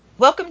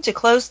Welcome to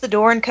Close the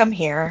Door and Come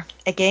Here,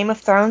 a Game of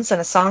Thrones and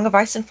a Song of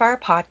Ice and Fire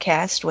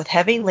podcast with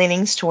heavy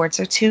leanings towards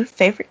our two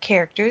favorite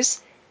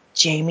characters,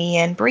 Jaime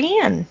and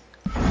Brienne.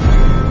 There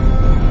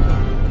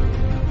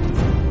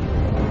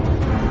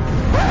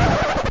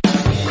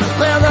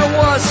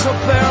was a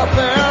bear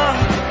there,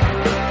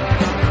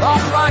 all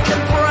black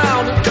and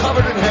brown and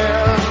covered in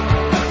hair.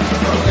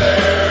 From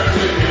there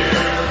to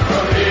here,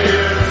 from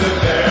here to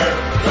there,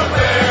 the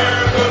bear,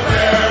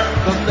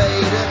 the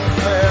maiden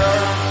fair.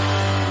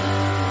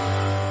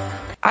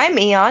 I'm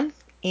Eon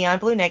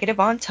Blue Negative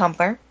on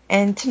Tumblr,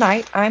 and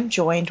tonight I'm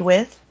joined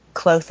with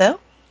Clotho.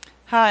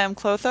 Hi, I'm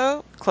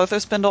Clotho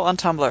Spindle on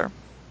Tumblr.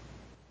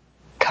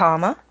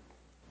 Comma.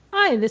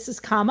 Hi, this is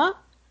Comma.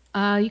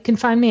 You can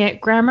find me at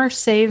Grammar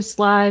Saves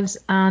Lives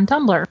on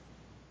Tumblr.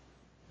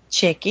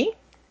 Chicky.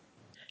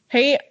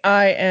 Hey,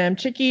 I am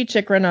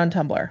Chickrun on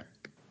Tumblr.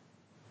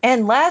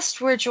 And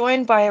last, we're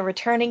joined by a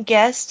returning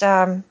guest,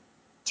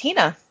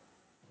 Tina.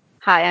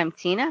 Hi, I'm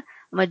Tina.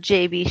 I'm a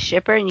JB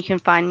shipper, and you can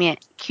find me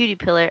at Cutie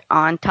Pillar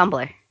on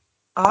Tumblr.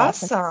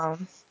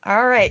 Awesome.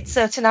 All right,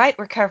 so tonight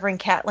we're covering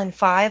Catelyn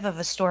 5 of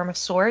A Storm of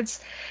Swords.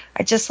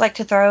 I'd just like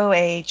to throw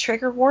a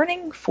trigger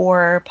warning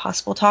for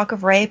possible talk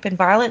of rape and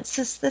violence,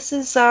 since this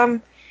is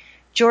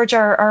George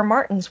R.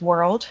 Martin's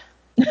world.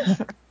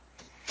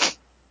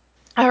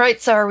 All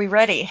right, so are we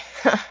ready?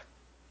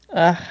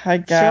 I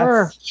guess.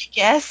 Sure.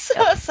 Yes.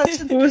 Such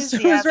Who's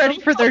enthusiasm. ready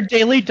for their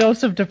daily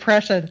dose of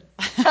depression?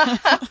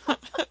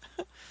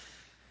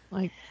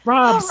 Like,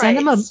 Rob, All send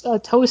him right. a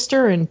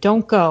toaster and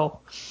don't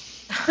go.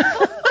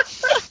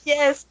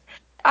 Yes.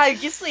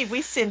 Usually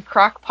we send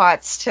crock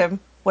pots to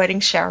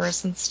wedding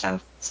showers and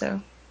stuff,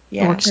 so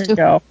yeah. Works There too. you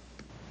go.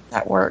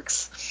 That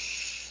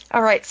works.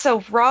 All right,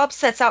 so Robb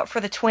sets out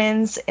for the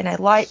twins in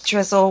a light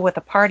drizzle with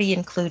a party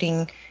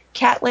including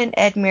Catelyn,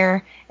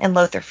 Edmure, and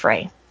Lothar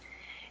Frey.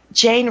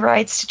 Jane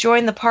rides to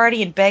join the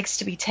party and begs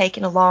to be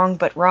taken along,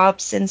 but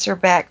Robb sends her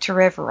back to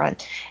Riverrun.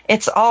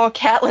 It's all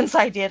Catelyn's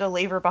idea to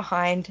leave her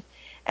behind,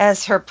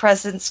 as her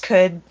presence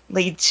could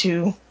lead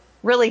to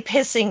really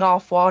pissing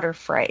off Walder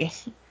Frey.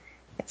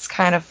 It's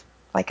kind of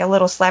like a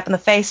little slap in the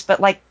face, but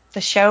like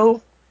the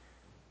show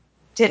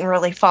didn't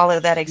really follow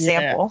that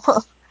example.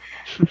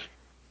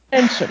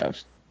 And should have.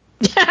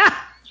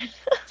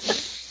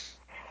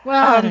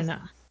 Well, I don't know.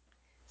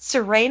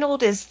 Sir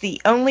Reynold is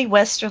the only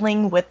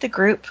Westerling with the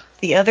group.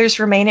 The others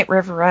remain at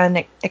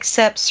Riverrun,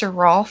 except Sir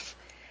Rolf,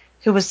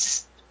 who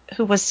was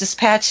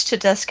dispatched to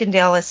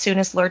Duskendale as soon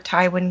as Lord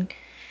Tywin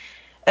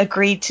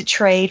agreed to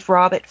trade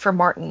Robert for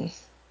Martin.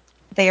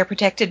 They are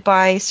protected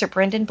by Sir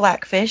Brendan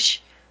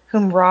Blackfish,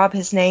 whom Robb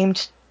has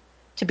named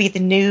to be the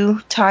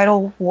new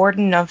title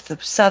warden of the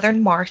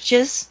Southern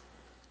Marches.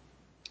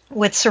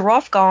 With Sir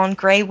Rolf gone,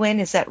 Grey Wind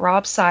is at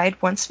Robb's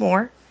side once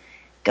more.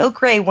 Go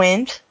Grey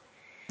Wind.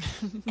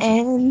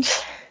 And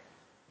let's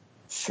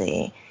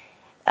see.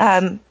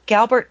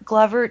 Galbert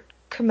Glover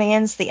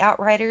commands the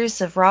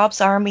Outriders of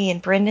Robb's army in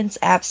Brendan's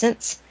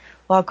absence,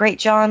 while Great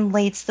John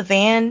leads the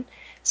van,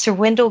 Sir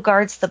Wendell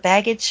guards the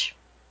baggage,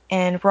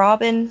 and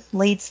Robin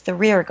leads the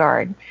rear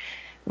guard.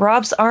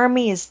 Robb's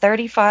army is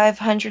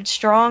 3,500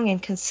 strong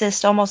and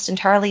consists almost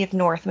entirely of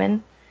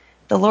Northmen.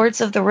 The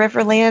lords of the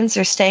Riverlands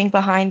are staying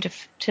behind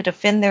to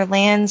defend their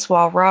lands,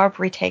 while Robb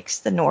retakes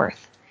the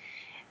north.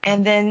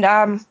 And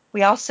then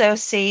we also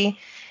see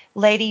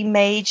Lady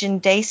Mage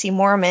and Daisy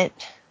Mormont.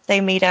 They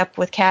meet up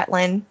with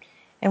Catelyn,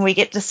 and we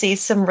get to see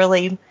some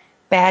really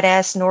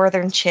badass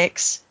northern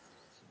chicks.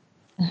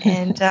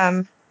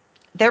 And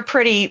they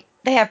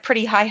have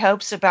pretty high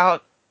hopes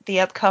about the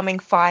upcoming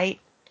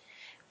fight.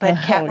 But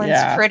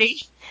Catelyn's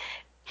pretty.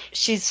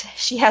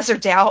 She has her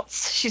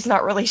doubts. She's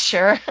not really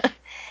sure.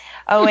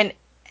 Oh, and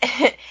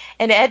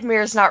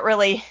Edmure's not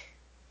really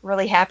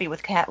happy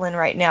with Catelyn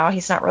right now.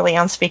 He's not really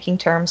on speaking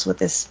terms with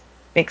his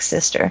big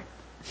sister.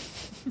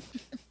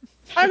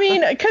 I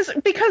mean,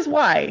 because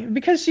why?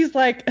 Because she's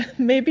like,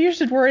 maybe you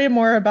should worry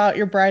more about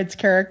your bride's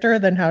character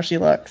than how she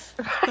looks.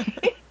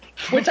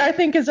 Which I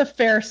think is a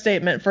fair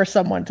statement for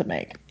someone to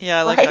make. Yeah,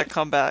 I like that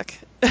comeback.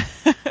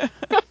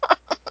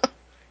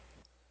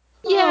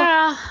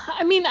 Yeah,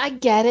 I mean, I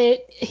get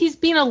it. He's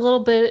being a little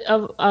bit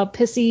of a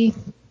pissy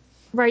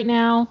right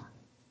now.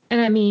 And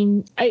I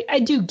mean, I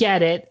do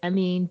get it. I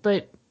mean,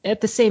 but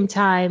at the same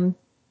time,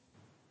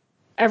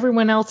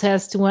 everyone else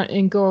has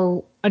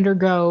to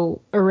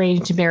undergo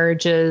arranged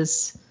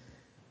marriages.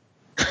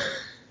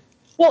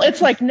 Well,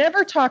 it's like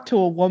never talk to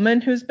a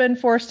woman who's been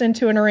forced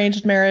into an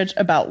arranged marriage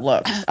about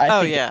looks.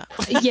 Yeah.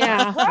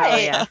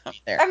 Right.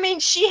 I mean,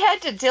 she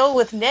had to deal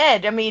with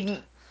Ned. I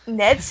mean,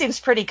 Ned seems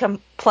pretty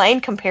plain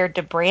compared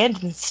to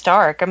Brandon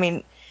Stark. I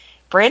mean,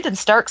 Brandon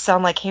Stark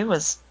sounded like he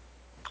was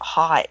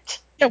hot.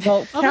 Yeah,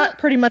 well, Kat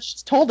pretty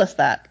much told us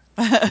that.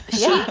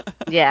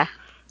 Yeah.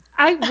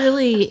 I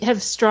really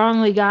have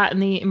strongly gotten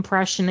the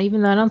impression,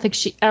 even though I don't think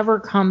she ever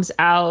comes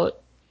out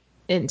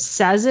and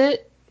says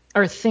it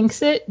or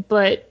thinks it,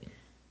 but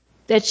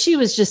that she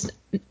was just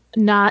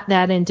not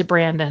that into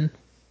Brandon.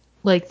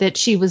 Like, that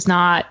she was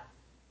not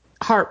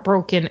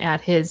heartbroken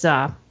at his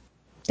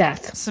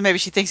death. So maybe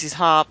she thinks he's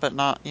hot, but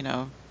not,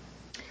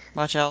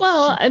 Watch out.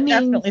 Well, I mean,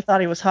 Definitely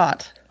thought he was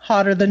hot.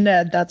 Hotter than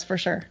Ned, that's for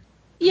sure.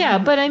 yeah,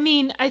 but I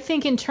mean, I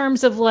think in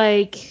terms of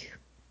like,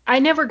 I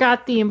never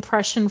got the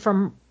impression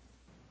from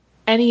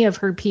any of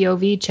her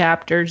POV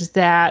chapters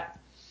that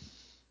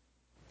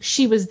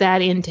she was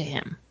that into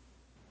him.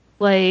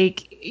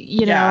 Like, do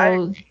you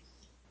know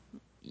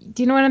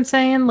what I'm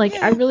saying? Like,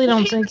 I really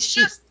don't think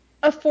she. Just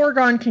a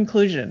foregone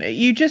conclusion.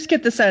 You just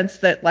get the sense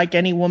that, like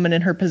any woman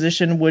in her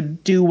position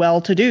would do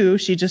well to do,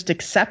 she just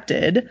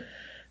accepted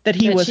that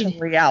he was her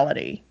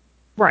reality.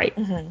 Right.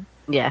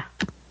 Yeah.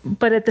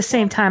 But at the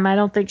same time, I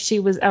don't think she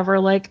was ever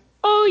like,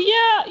 oh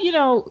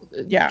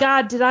yeah,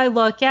 God, did I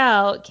luck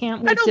out?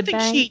 Can't wait I don't to think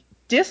bang. she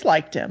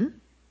disliked him.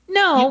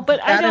 No, You but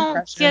get I that don't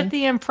impression. get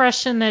the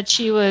impression that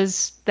she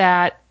was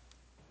that.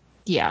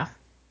 Yeah.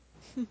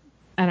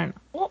 I don't know.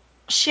 Well,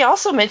 she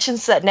also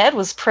mentions that Ned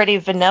was pretty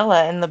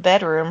vanilla in the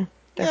bedroom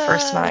their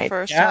first The night.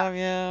 first Yeah. time,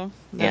 yeah.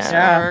 This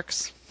Yeah.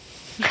 works.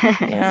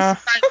 Yeah.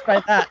 Surprised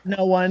by that.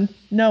 No one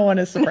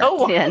is surprised. No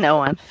one. Yeah, no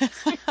one.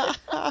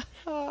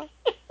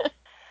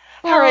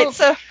 All right,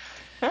 so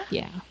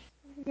Yeah.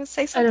 you gonna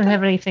say I something? don't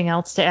have anything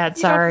else to add.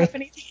 You don't Sorry. have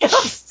anything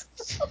else?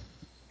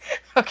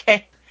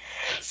 Okay.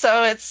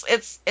 So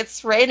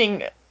it's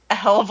raining a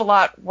hell of a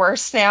lot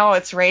worse now.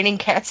 It's raining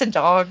cats and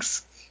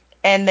dogs,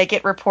 and they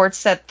get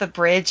reports that the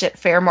bridge at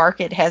Fair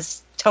Market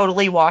has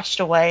totally washed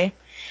away.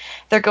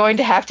 They're going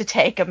to have to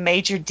take a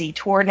major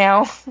detour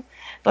now.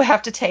 They'll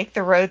have to take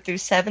the road through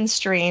 7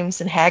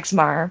 streams and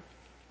Hagsmire.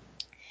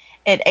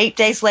 And 8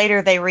 days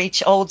later, they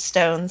reach Old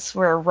Stones,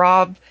 where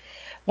Rob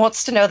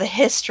wants to know the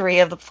history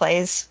of the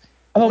place.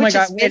 Oh my which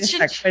God! is Wait a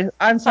mentioned- sec.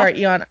 I'm sorry,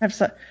 Eon.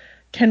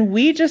 Can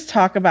we just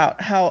talk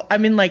about how? I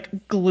mean,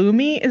 like,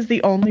 gloomy is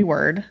the only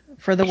word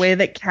for the way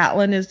that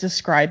Catelyn is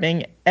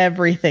describing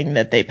everything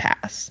that they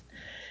pass,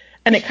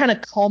 and it kind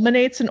of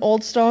culminates in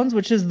Old Stones,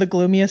 which is the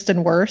gloomiest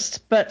and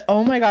worst. But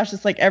oh my gosh,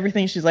 it's like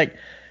everything. She's like,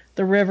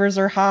 the rivers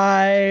are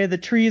high, the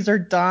trees are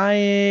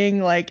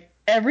dying, like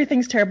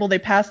everything's terrible. They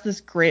pass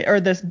this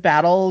this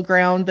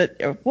battleground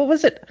that what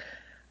was it?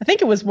 I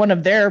think it was one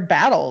of their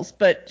battles,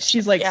 but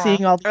she's like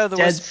seeing all these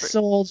dead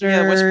soldiers.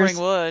 Yeah, Whispering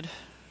Wood.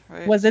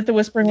 Right? Was it the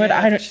Whispering Wood?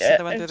 Yeah, I don't. she said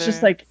they went through It's just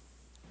there. like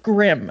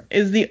grim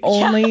is the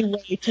only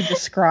way to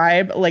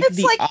describe like It's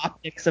the like-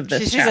 optics of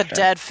this She sees chapter. a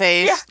dead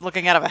face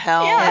looking out of a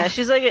hell. Yeah,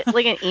 she's like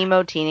an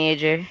emo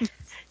teenager.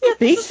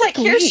 It's like,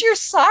 Basically. here's your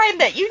sign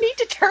that you need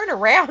to turn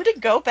around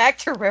and go back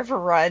to River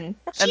Run.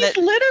 She's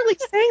literally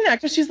saying that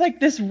because she's like,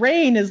 this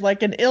rain is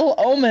like an ill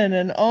omen,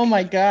 and oh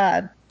my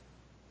God.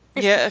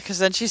 Yeah, because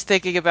then she's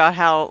thinking about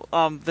how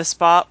the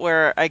spot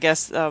where I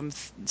guess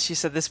she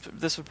said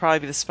this would probably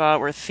be the spot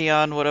where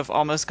Theon would have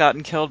almost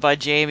gotten killed by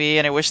Jaime,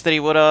 and I wish that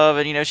he would have.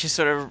 And she's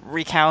sort of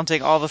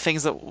recounting all the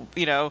things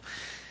that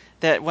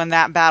that when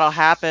that battle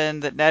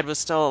happened, that Ned was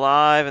still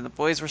alive and the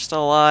boys were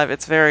still alive.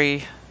 It's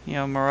very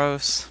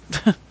morose.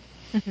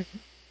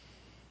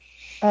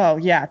 Oh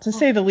yeah, to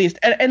say the least.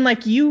 And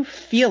like you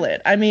feel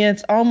it. I mean,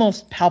 it's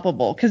almost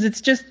palpable because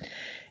it's just,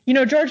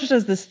 George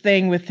does this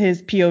thing with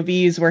his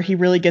POVs where he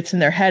really gets in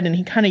their head and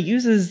he kind of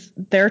uses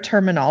their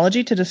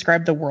terminology to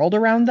describe the world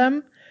around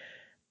them.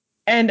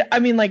 And I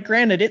mean, like,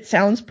 granted, it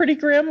sounds pretty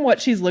grim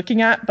what she's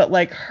looking at, but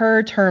like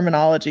her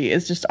terminology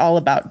is just all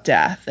about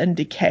death and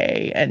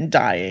decay and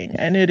dying.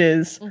 And it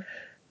is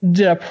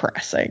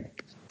depressing.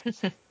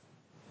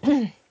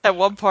 At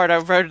one part, I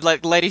wrote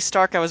like Lady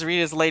Stark. I was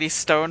reading as Lady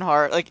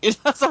Stoneheart. Like as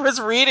I was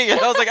reading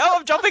it, I was like, "Oh,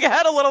 I'm jumping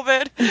ahead a little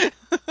bit."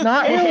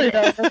 Not really,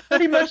 though. We're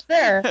pretty much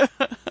there.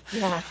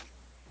 Yeah.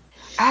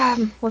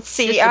 Let's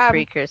see. Just a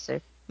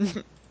precursor.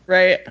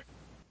 Right.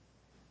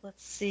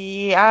 Let's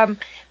see.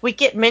 We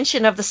get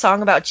mention of the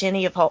song about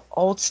Jenny of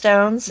Old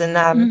Stones,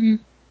 and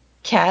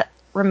Kat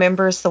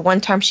remembers the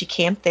one time she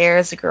camped there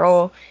as a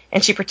girl,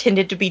 and she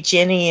pretended to be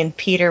Jenny, and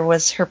Peter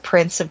was her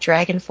prince of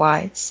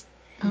dragonflies.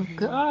 Oh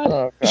God.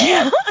 Oh, God.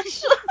 Yeah.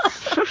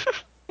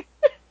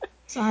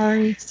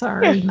 Sorry,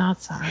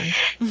 not sorry.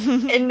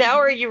 And now,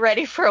 are you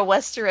ready for a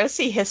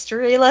Westerosi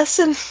history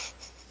lesson?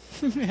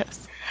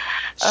 Yes.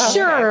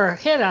 Sure,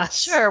 hit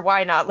us. Sure,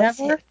 why not?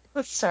 Never?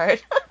 Let's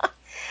start.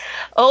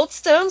 Old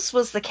Stones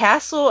was the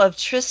castle of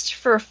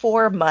Christopher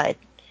IV Mudd,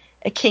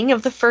 a king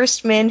of the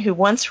first men who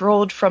once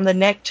ruled from the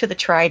neck to the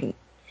trident.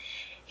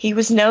 He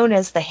was known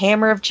as the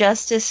Hammer of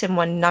Justice and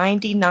won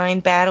 99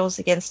 battles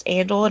against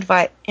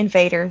Andal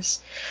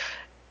invaders,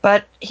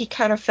 but he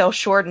kind of fell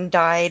short and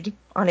died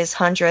on his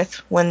 100th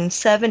when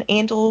 7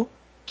 Andal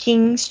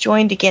kings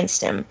joined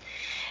against him.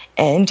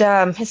 And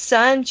his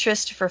son,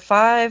 Christopher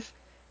V,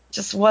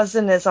 just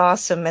wasn't as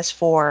awesome as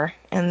 4,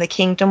 and the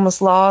kingdom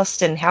was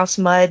lost, and House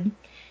Mudd,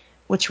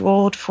 which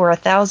ruled for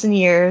 1,000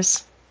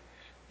 years,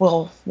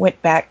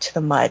 went back to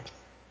the mud.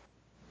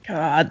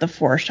 God, the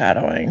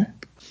foreshadowing.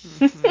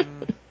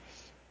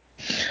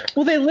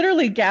 Well, they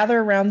literally gather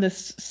around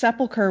this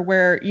sepulcher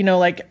where,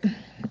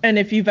 and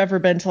if you've ever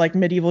been to like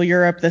medieval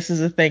Europe, this is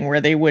a thing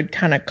where they would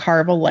kind of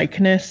carve a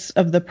likeness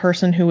of the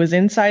person who was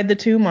inside the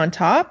tomb on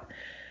top.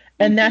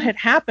 And that had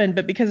happened,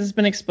 but because it's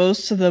been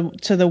exposed to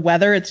the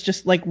weather, it's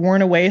just like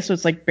worn away, so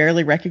it's like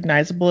barely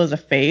recognizable as a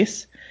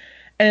face.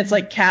 And it's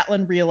like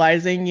Catelyn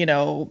realizing,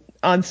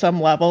 on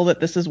some level that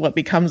this is what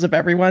becomes of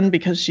everyone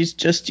because she's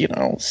just,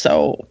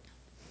 so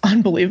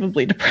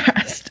unbelievably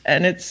depressed.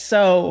 And it's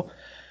so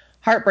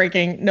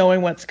heartbreaking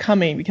knowing what's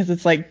coming because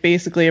it's like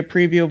basically a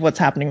preview of what's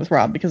happening with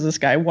Robb because this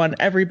guy won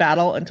every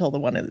battle until the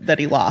one that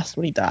he lost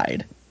when he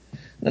died.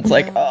 And it's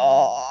like,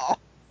 oh.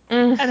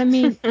 And I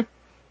mean,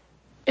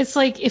 it's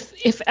like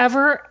if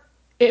ever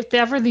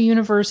the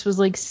universe was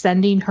like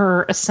sending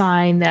her a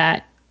sign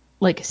that,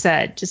 like I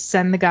said, just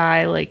send the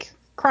guy like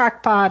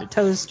crockpot, a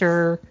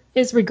toaster,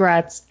 his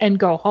regrets, and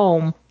go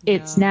home.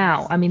 It's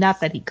now. I mean, not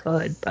that he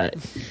could, but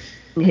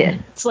Yeah.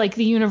 it's like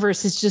the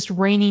universe is just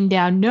raining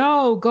down.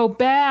 No, go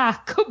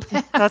back.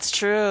 That's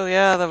true.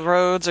 Yeah, the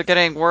roads are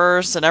getting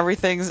worse and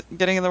everything's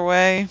getting in the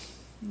way.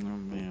 Oh,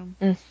 man.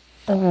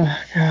 Oh,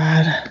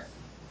 God.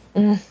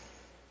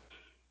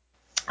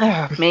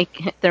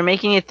 They're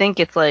making you think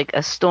it's like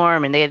a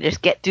storm and they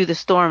just get through the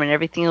storm and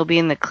everything will be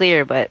in the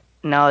clear, but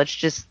no, it's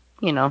just,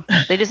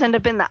 they just end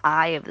up in the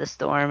eye of the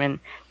storm and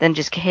then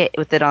just get hit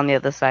with it on the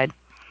other side.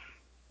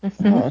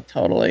 Oh,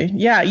 totally.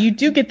 Yeah, you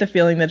do get the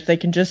feeling that if they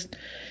can just,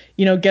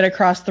 get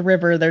across the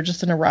river, they're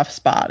just in a rough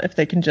spot if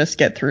they can just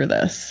get through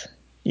this,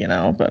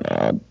 but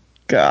oh,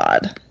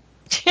 God.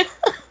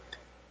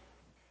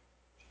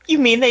 You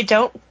mean they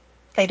don't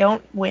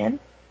win?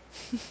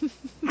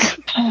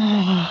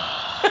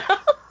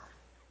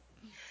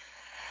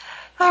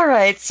 All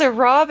right, so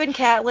Robb and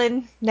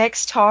Catelyn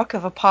next talk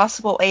of a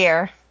possible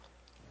heir.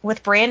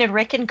 With Bran and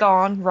Rickon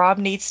gone, Robb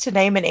needs to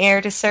name an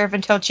heir to serve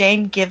until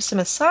Jaime gives him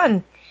a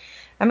son.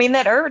 I mean,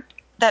 that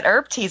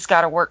herb tea's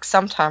got to work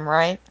sometime,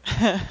 right?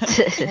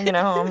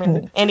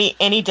 I mean,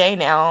 any day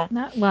now.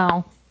 Not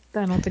well.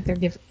 I don't think they're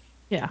giving.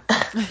 Yeah.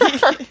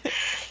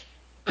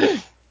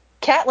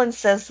 Catelyn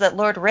says that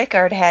Lord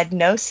Rickard had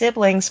no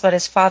siblings, but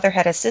his father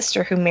had a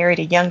sister who married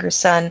a younger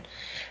son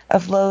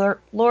of Lord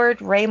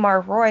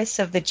Rhaemar Royce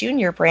of the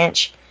junior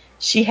branch.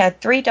 She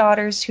had 3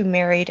 daughters who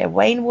married a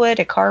Waynwood,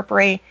 a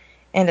Carberry,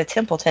 and a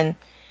Templeton.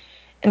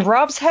 And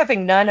Robb's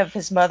having none of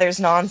his mother's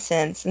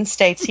nonsense and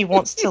states he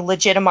wants to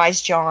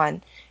legitimize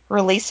Jon,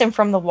 release him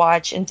from the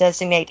Watch, and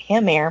designate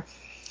him heir.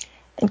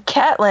 And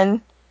Catelyn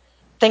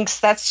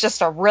thinks that's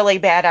just a really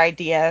bad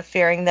idea,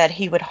 fearing that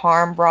he would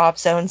harm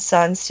Robb's own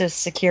sons to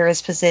secure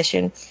his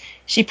position.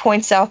 She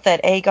points out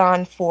that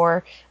Aegon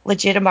IV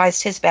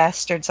legitimized his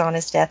bastards on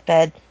his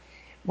deathbed,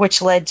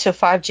 which led to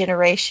 5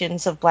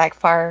 generations of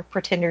Blackfyre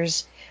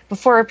pretenders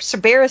before Ser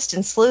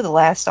Barristan slew the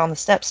last on the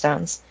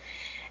Stepstones.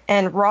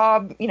 And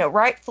Robb,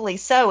 rightfully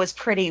so, is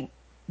pretty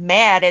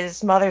mad at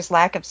his mother's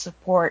lack of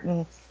support,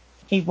 and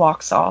he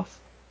walks off.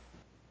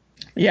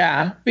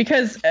 Yeah,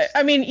 because,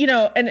 I mean,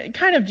 and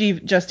kind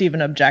of just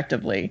even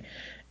objectively,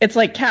 it's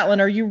like,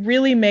 Catelyn, are you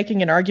really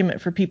making an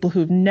argument for people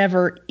who've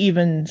never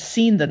even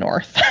seen the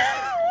North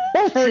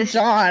over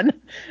Jon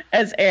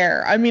as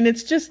heir? I mean,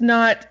 it's just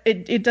not,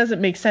 it doesn't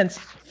make sense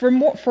for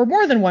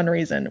more than one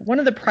reason. One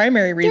of the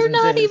primary reasons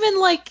They're not even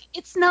like,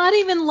 it's not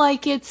even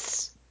like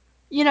it's,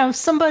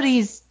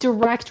 somebody's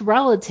direct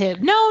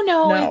relative.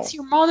 No, it's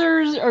your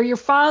mother's or your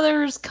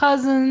father's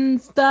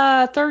cousins,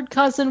 the third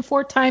cousin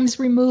 4 times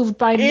removed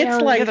by marriage.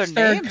 It's like their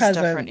third name's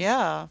cousins. different.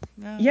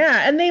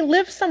 Yeah, and they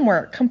live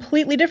somewhere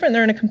completely different.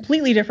 They're in a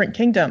completely different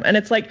kingdom. And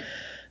it's like,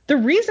 the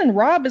reason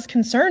Robb is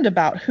concerned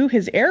about who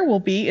his heir will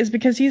be is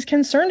because he's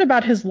concerned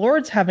about his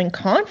lords having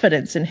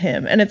confidence in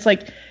him. And it's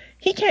like,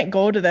 he can't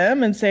go to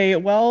them and say,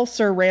 well,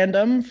 Sir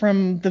Random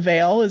from the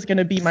Vale is going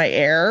to be my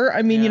heir.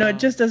 I mean, it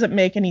just doesn't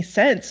make any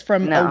sense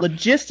from a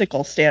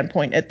logistical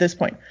standpoint at this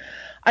point.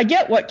 I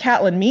get what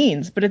Catelyn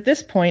means, but at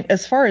this point,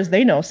 as far as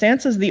they know,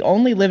 Sansa's the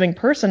only living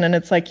person, and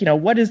it's like,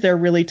 what is there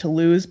really to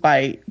lose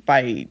by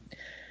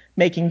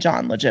making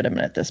Jon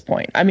legitimate at this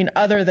point? I mean,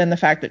 other than the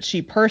fact that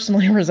she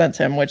personally resents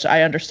him, which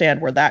I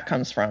understand where that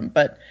comes from,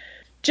 but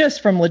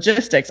just from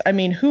logistics, I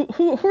mean, who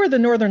are the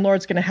Northern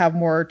Lords going to have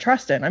more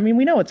trust in? I mean,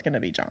 we know it's going to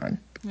be Jon.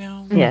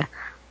 Yeah.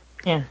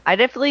 I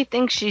definitely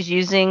think she's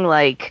using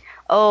like,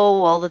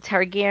 all the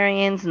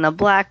Targaryens and the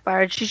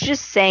Blackfyre. She's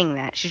just saying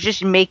that. She's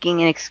just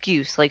making an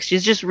excuse. Like,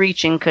 she's just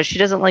reaching because she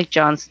doesn't like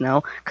Jon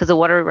Snow because of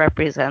what it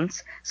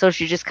represents. So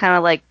she just kind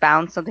of like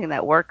found something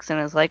that works and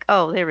is like,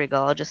 oh, there we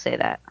go. I'll just say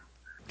that.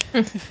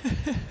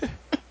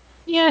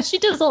 Yeah, she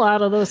does a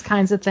lot of those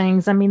kinds of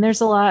things. I mean,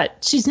 there's a lot.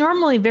 She's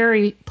normally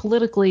very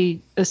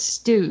politically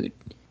astute.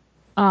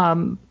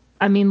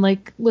 I mean,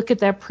 like, look at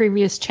that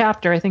previous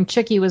chapter. I think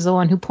Chicky was the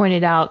one who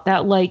pointed out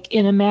that, like,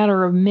 in a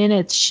matter of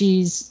minutes,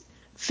 she's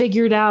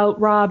figured out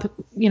Robb,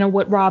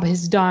 what Robb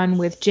has done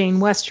with Jane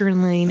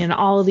Westerling and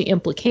all of the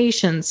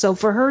implications. So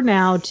for her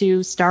now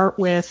to start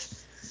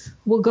with,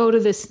 we'll go to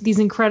these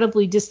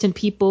incredibly distant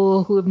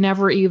people who have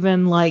never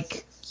even,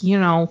 like,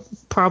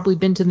 probably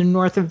been to the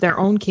north of their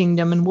own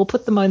kingdom, and we'll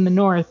put them in the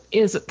north,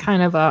 is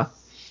kind of a,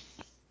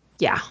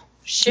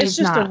 it's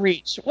just a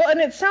reach. Well, and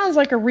it sounds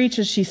like a reach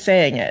as she's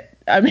saying it.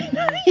 I mean,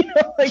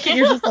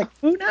 you're just like,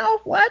 who now?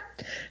 What?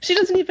 She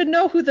doesn't even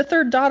know who the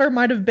third daughter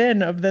might have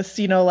been of this,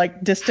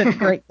 like distant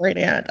great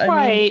aunt.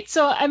 Right.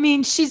 So, I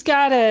mean, she's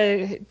got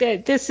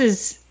this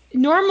is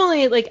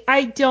normally, like,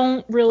 I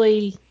don't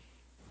really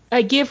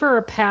I give her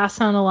a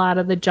pass on a lot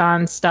of the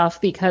John stuff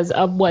because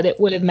of what it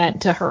would have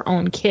meant to her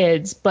own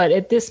kids. But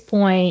at this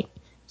point,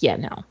 yeah,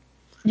 no.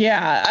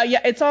 Yeah,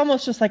 yeah, it's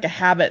almost just like a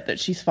habit that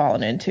she's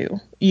fallen into.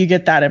 You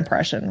get that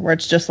impression where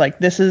it's just like,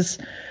 this is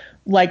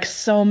like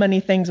so many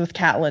things with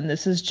Catelyn.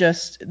 This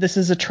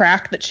is a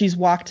track that she's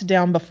walked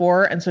down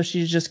before, and so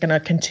she's just going to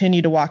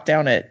continue to walk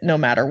down it no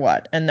matter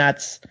what. And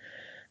that's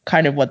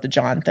kind of what the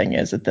John thing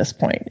is at this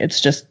point. It's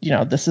just,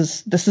 this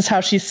is how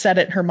she's set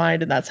it in her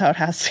mind, and that's how it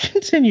has to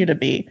continue to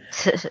be.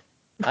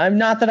 I'm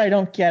not that I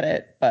don't get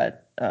it,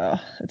 but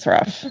it's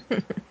rough.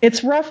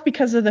 It's rough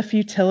because of the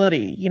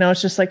futility.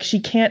 It's just like she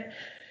can't,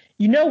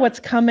 what's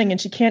coming, and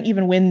she can't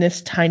even win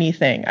this tiny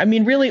thing. I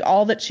mean, really,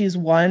 all that she's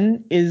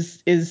won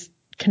is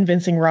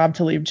convincing Robb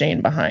to leave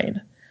Jane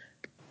behind.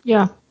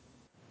 Yeah.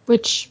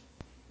 Which,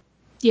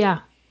 yeah,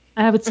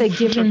 I would say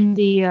given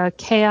the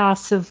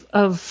chaos of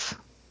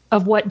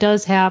what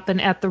does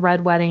happen at the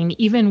Red Wedding,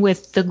 even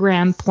with the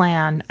grand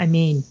plan, I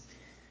mean,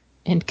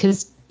 and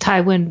because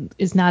Tywin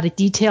is not a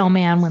detail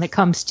man when it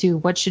comes to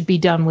what should be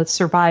done with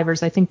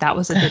survivors, I think that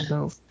was a good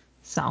move.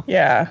 So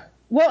yeah.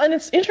 Well, and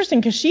it's interesting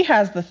because she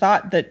has the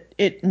thought that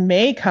it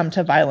may come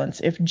to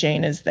violence if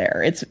Jane is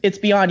there. It's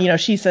beyond,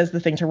 she says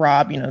the thing to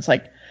Robb, it's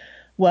like,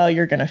 well,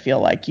 you're going to feel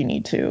like you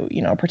need to,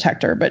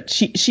 protect her. But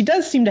she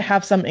does seem to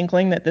have some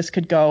inkling that this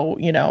could go,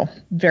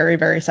 very,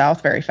 very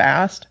south very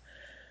fast.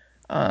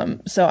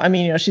 So, I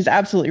mean, she's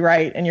absolutely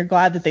right. And you're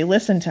glad that they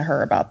listened to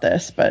her about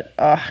this. But,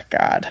 oh,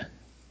 God,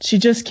 she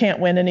just can't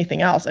win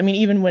anything else. I mean,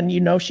 even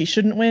when she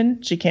shouldn't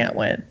win, she can't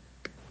win.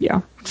 Yeah.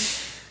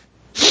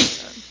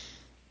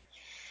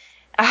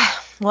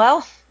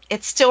 Well,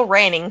 it's still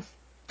raining.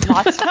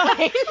 Lots of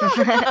rain.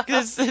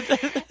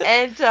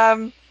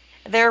 And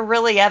they're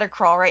really at a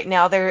crawl right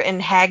now. They're in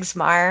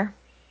Hagsmire.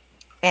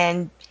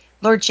 And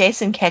Lord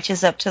Jason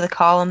catches up to the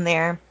column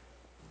there.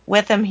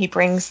 With him, he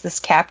brings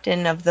this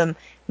captain of the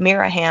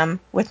Miraham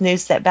with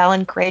news that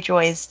Balin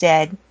Greyjoy is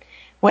dead.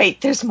 Wait,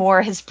 there's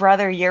more. His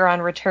brother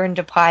Euron returned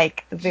to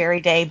Pike the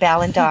very day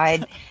Balin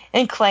died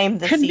and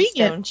claimed the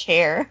Seastone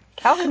chair.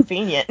 How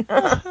convenient.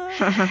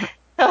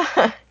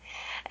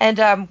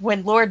 And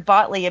when Lord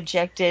Botley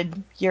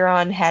objected,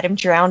 Euron had him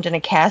drowned in a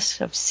cask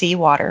of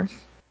seawater.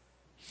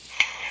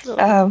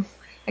 I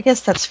guess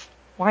that's...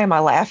 Why am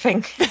I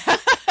laughing?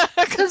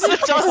 Because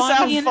it does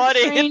sound funny.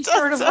 It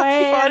does sound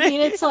funny. I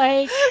mean, it's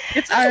like...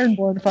 It's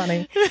Ironborn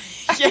funny.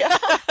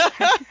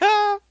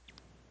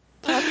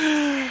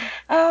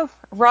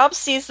 Robb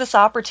sees this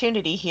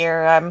opportunity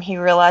here. He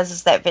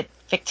realizes that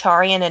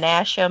Victarion and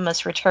Asha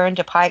must return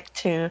to Pike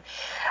to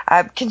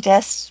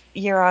contest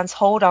Euron's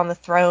hold on the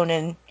throne,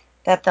 and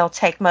that they'll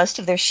take most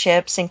of their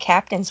ships and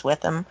captains with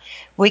them,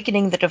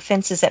 weakening the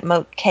defenses at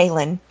Moat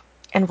Cailin.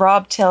 And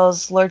Robb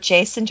tells Lord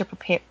Jason to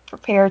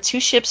prepare 2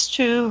 ships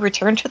to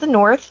return to the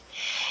north.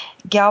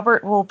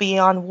 Galbert will be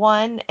on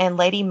one and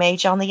Lady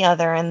Mage on the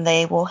other, and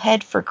they will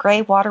head for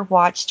Greywater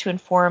Watch to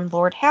inform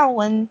Lord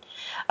Howland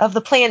of the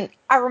plan.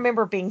 I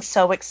remember being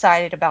so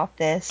excited about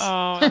this in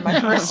my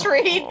first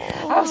read.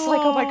 I was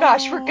like, oh my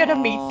gosh, we're going to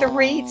meet the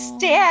Reed's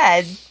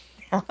dad.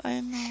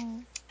 I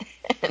know.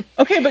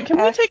 Okay, but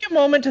can we take a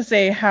moment to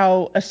say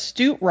how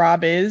astute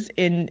Robb is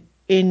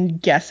in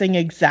guessing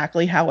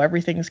exactly how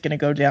everything's going to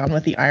go down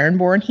with the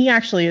Ironborn? He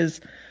actually is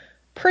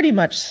pretty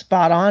much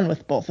spot on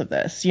with both of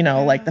this.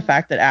 Like the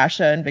fact that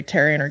Asha and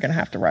Victarion are going to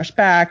have to rush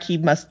back. He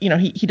must,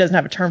 he doesn't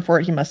have a term for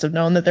it. He must have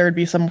known that there would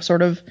be some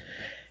sort of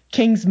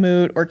King's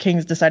Moot or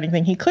King's deciding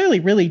thing. He clearly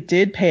really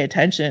did pay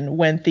attention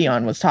when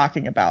Theon was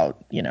talking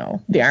about,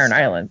 the Iron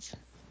Islands.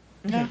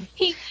 Yeah.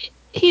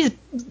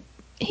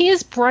 He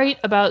is bright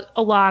about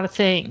a lot of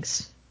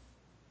things.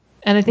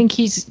 And I think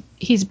he's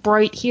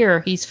bright here.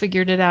 He's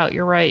figured it out.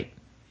 You're right.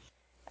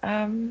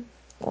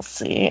 We'll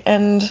see.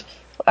 And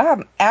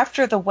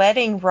after the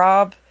wedding,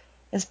 Robb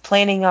is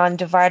planning on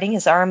dividing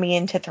his army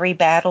into 3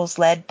 battles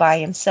led by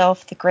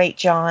himself, the Great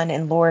John,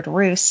 and Lord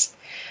Roose.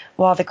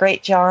 While the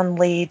Great John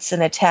leads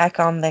an attack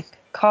on the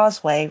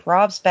causeway,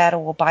 Robb's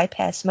battle will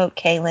bypass Moat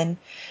Cailin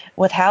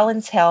with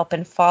Howland's help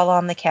and fall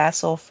on the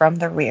castle from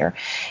the rear.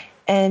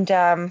 And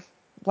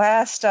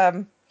last,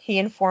 he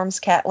informs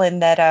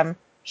Catelyn that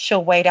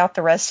she'll wait out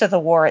the rest of the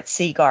war at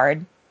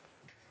Seaguard.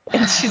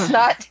 And she's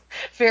not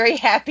very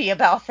happy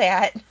about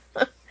that.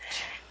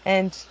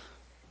 And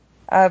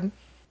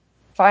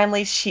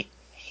finally,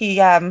 he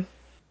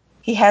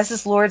has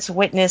his lords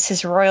witness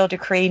his royal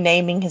decree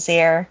naming his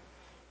heir.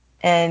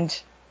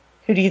 And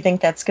who do you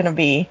think that's going to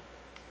be?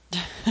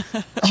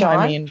 John?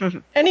 I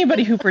mean,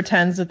 anybody who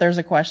pretends that there's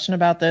a question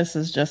about this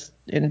is just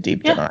in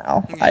deep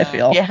denial, I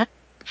feel. Yeah.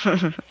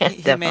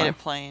 He made it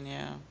plain,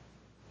 yeah.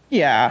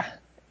 Yeah.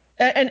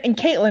 And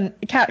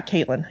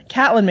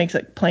Catelyn makes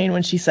it plain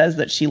when she says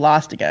that she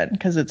lost again,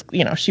 because it's,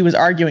 she was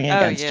arguing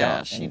against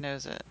John. She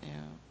knows it,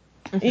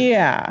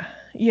 Yeah.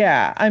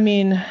 I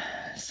mean,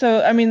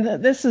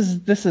 this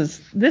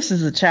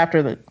is a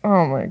chapter that,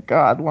 oh my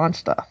God,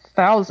 launched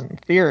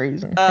 1,000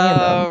 theories and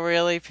Oh,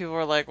 really? People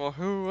were like, well,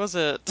 who was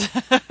it?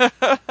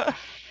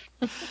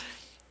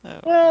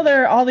 Well,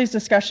 there are all these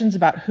discussions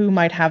about who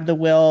might have the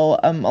will.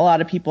 A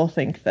lot of people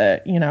think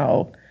that,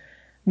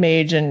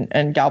 Mage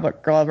and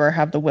Galbert Glover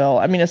have the will.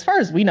 I mean, as far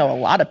as we know, a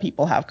lot of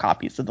people have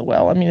copies of the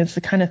will. I mean, it's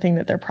the kind of thing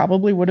that there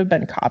probably would have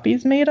been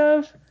copies made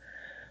of.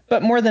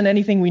 But more than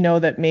anything, we know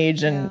that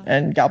Mage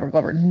and Galbert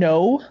Glover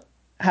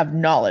have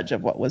knowledge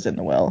of what was in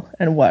the will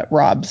and what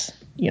Rob's,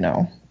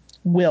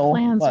 will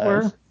Plans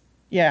was. were.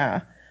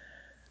 Yeah.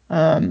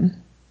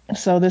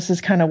 So this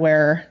is kind of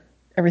where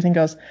everything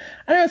goes.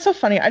 I don't know, it's so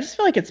funny. I just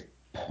feel like it's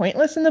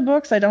pointless in the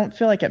books. I don't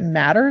feel like it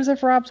matters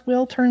if Rob's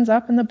will turns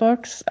up in the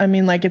books. I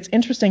mean, like, it's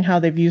interesting how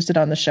they've used it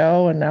on the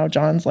show, and now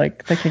John's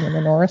like the King of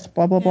the North,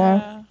 blah, blah,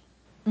 blah.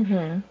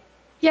 Mm-hmm.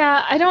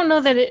 Yeah, I don't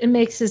know that it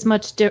makes as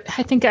much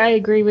I think I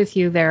agree with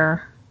you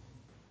there.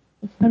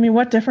 I mean,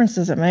 what difference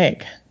does it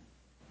make?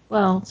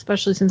 Well,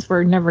 especially since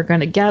we're never going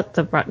to get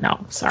the...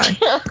 No, sorry.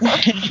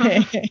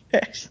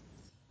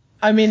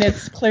 I mean,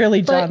 it's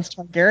clearly John's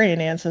Targaryen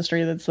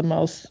ancestry that's the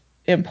most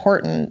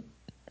important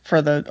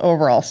for the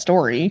overall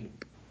story.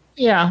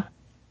 Yeah.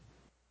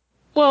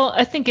 Well,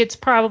 I think it's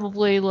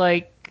probably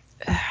like...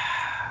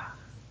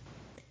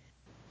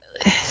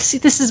 See,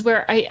 this is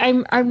where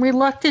I'm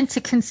reluctant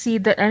to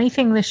concede that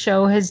anything the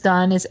show has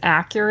done is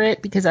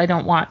accurate because I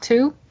don't want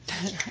to.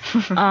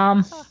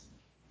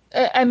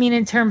 I mean,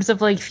 in terms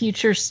of like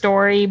future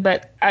story,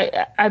 but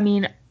I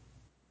mean,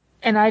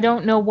 and I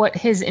don't know what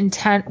his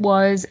intent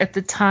was at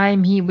the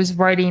time he was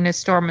writing A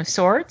Storm of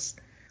Swords.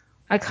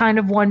 I kind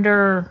of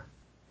wonder.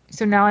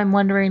 So now I'm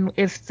wondering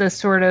if the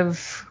sort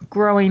of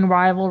growing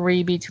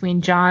rivalry between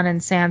Jon and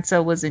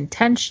Sansa was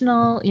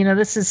intentional.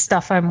 This is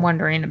stuff I'm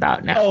wondering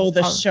about now. Oh,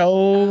 the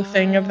show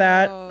thing of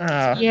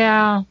that?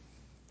 Yeah.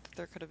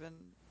 There could have been...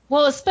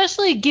 Well,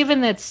 especially given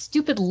that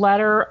stupid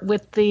letter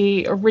with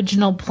the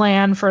original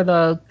plan for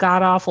the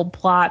god-awful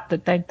plot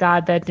that thank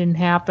God that didn't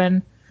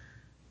happen.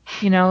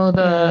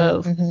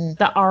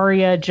 The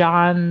Arya,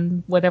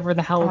 Jon, whatever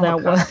the hell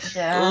that was.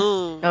 Yeah.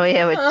 Oh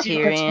yeah, with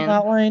Tyrion.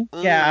 Outline?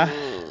 Yeah.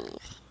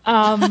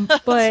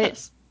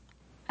 But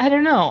I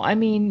don't know. I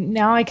mean,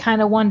 now I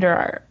kind of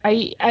wonder.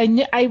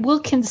 I will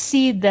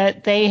concede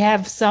that they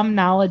have some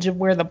knowledge of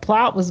where the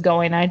plot was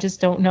going. I just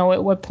don't know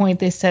at what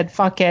point they said,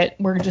 fuck it,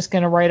 we're just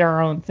going to write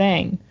our own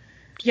thing.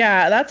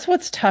 Yeah, that's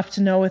what's tough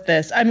to know with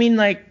this. I mean,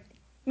 like,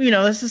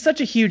 this is such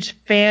a huge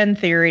fan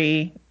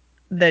theory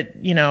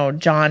that,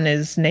 Jon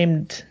is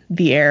named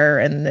the heir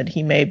and that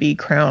he may be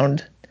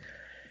crowned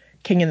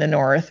King in the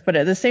North. But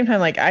at the same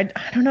time, like, I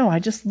don't know. I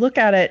just look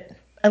at it.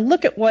 I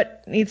look at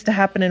what needs to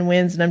happen in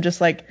Winds, and I'm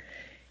just like,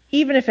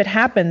 even if it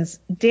happens,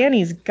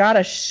 Dany's got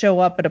to show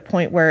up at a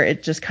point where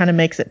it just kind of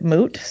makes it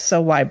moot.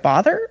 So why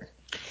bother?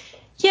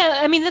 Yeah,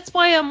 I mean, that's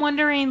why I'm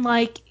wondering,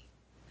 like,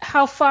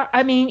 how far...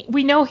 I mean,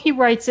 we know he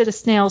writes at a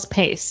snail's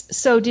pace.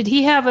 So did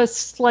he have a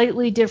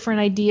slightly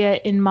different idea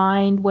in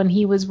mind when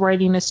he was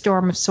writing A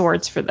Storm of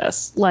Swords for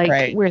this? Like,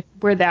 right.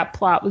 where that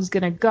plot was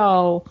going to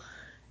go?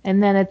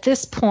 And then at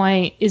this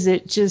point, is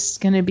it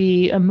just going to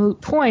be a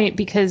moot point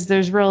because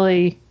there's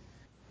really...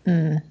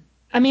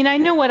 I mean, I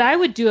know what I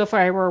would do if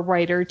I were a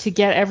writer to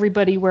get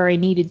everybody where I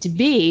needed to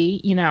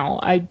be.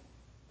 I'd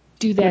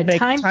do that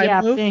time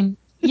gap thing.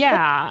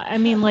 Yeah, I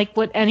mean, like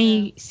what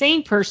any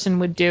sane person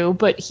would do.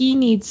 But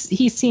he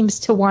seems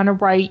to want to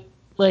write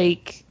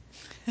like,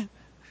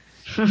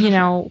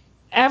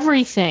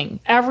 everything,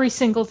 every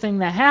single thing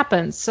that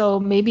happens. So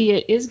maybe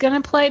it is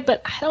going to play,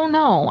 but I don't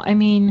know. I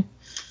mean,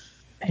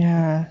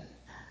 yeah,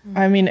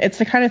 I mean, it's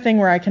the kind of thing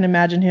where I can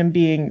imagine him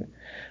being.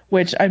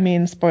 Which, I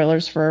mean,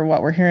 spoilers for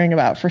what we're hearing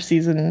about for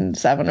season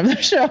 7 of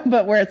the show,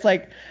 but where it's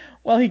like,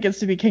 well, he gets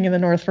to be King of the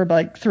North for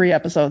like 3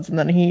 episodes, and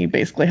then he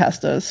basically has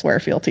to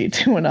swear fealty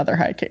to another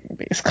High King,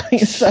 basically.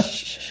 So,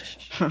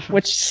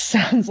 which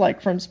sounds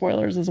like from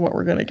spoilers is what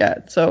we're gonna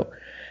get. So,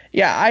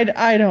 yeah, I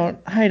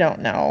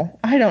don't know.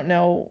 I don't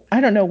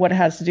know what it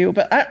has to do,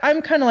 but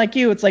I'm kind of like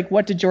you. It's like,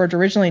 what did George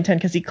originally intend?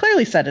 Because he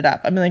clearly set it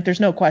up. I mean, like, there's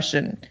no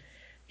question.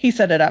 He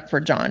set it up for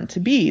Jon to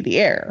be the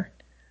heir.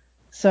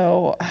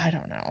 So I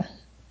don't know.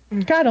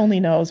 God only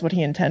knows what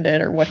he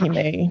intended or what he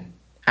may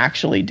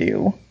actually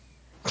do.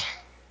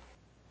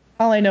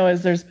 All I know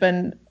is there's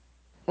been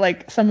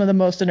like some of the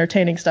most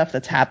entertaining stuff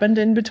that's happened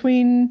in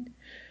between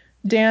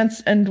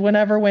Dance and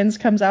whenever Winds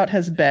comes out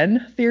has been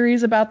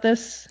theories about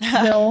this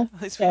hill.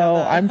 So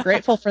I'm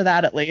grateful for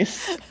that at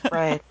least.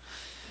 Right.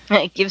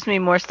 It gives me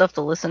more stuff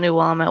to listen to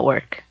while I'm at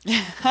work.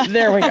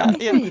 There we go.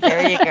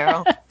 There you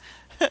go.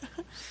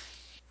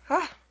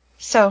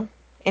 So,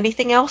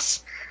 anything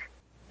else?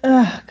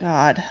 Oh,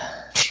 God.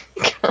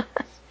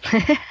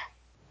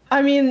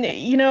 I mean,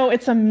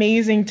 it's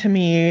amazing to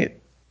me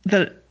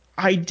that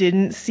I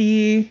didn't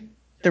see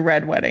the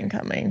Red Wedding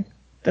coming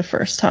the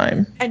first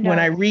time. When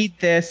I read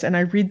this and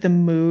I read the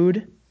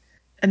mood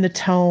and the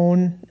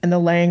tone and the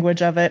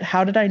language of it,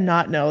 how did I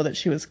not know that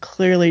she was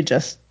clearly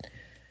just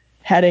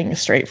heading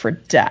straight for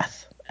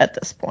death at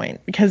this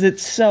point? Because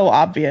it's so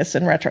obvious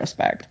in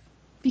retrospect.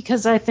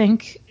 Because I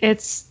think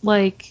it's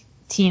like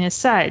Tina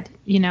said,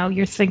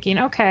 you're thinking,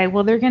 okay,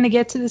 well, they're going to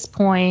get to this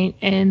point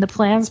and the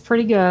plan's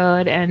pretty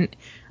good. And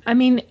I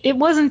mean, it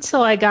wasn't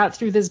until I got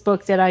through this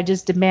book that I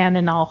just demand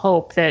and I'll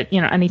hope that,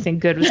 anything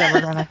good was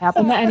ever going to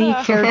happen to any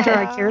character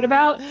I cared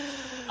about.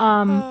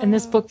 And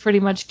this book pretty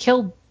much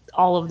killed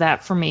all of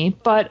that for me.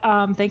 But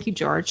thank you,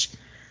 George.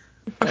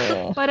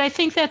 But I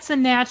think that's a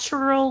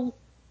natural.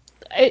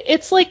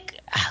 It's like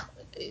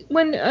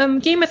when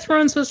Game of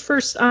Thrones was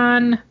first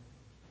on,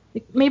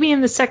 maybe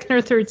in the second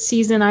or third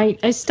season,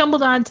 I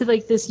stumbled onto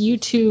like this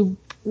YouTube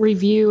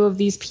review of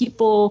these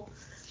people.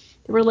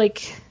 There were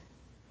like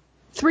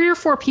 3 or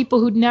 4 people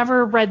who'd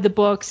never read the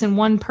books and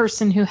one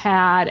person who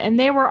had, and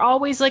they were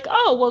always like,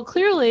 oh, well,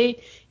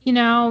 clearly,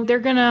 they're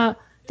gonna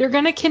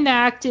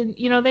connect, and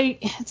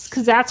it's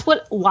because that's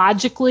what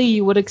logically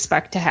you would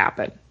expect to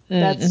happen.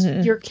 That's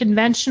your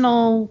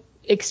conventional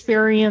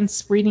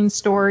experience reading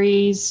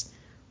stories,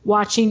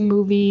 watching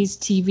movies,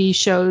 TV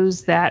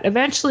shows, that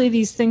eventually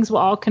these things will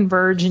all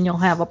converge and you'll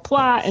have a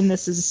plot, and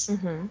this is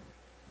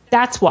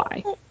that's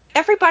why.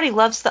 Everybody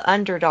loves the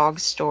underdog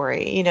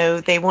story.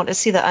 They want to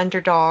see the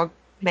underdog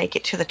make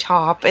it to the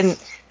top, and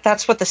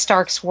that's what the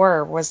Starks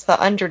was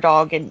the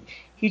underdog, and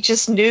you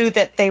just knew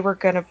that they were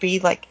going to be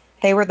like,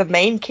 they were the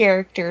main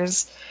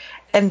characters,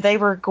 and they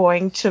were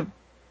going to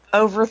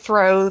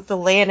overthrow the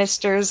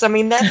Lannisters. I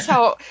mean, that's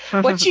how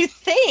what you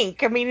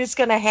think. I mean, is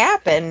going to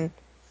happen,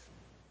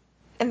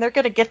 and they're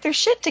going to get their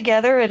shit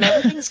together, and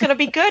everything's going to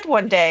be good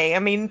one day. I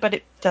mean, but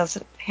it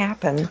doesn't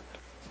happen.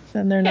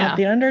 And they're not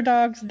the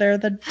underdogs, they're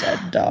the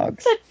dead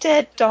dogs. The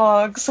dead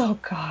dogs. Oh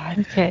God.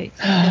 Okay.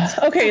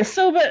 Okay,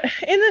 so but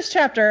in this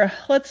chapter,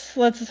 let's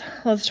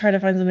try to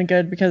find something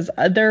good, because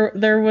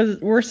there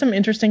were some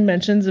interesting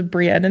mentions of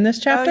Brienne in this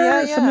chapter.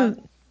 Oh,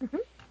 yeah.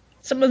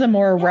 Some of the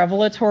more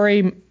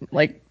revelatory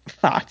like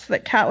thoughts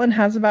that Catelyn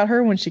has about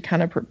her when she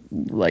kind of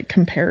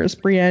compares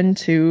Brienne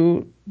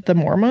to the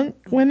Mormont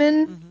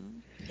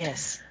women.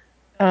 Yes.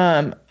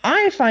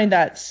 I find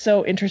that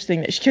so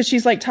interesting because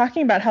she's like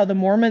talking about how the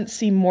Mormonts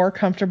seem more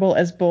comfortable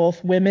as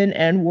both women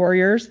and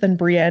warriors than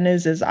Brienne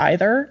is as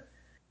either.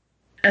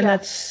 And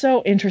that's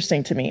so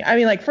interesting to me. I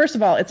mean, like, first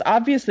of all, it's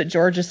obvious that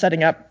George is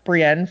setting up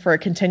Brienne for a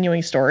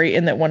continuing story,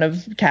 in that one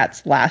of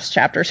Kat's last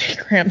chapters, he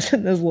crams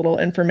in this little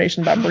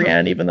information about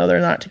Brienne, even though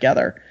they're not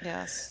together.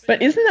 Yes.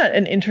 But isn't that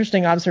an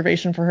interesting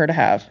observation for her to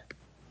have?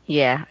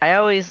 Yeah,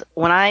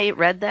 when I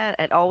read that,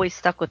 it always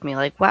stuck with me.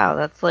 Like, wow,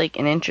 that's like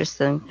an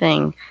interesting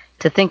thing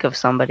to think of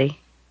somebody.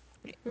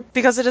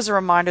 Because it is a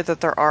reminder that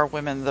there are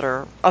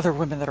other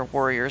women that are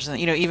warriors, and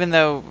even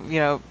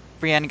though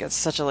Brienne gets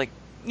such a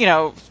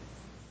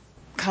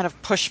kind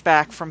of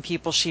pushback from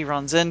people she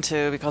runs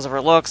into because of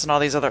her looks and all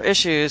these other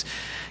issues,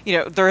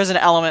 there is an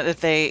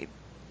element that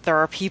there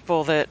are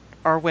people that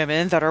are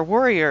women that are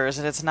warriors,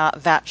 and it's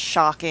not that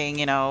shocking,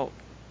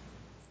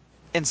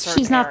 in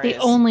certain She's not areas.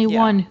 The only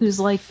one who's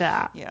like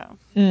that. Yeah.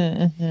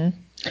 Mm-hmm.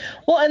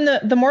 Well,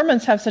 and the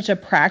Mormons have such a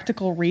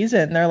practical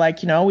reason. They're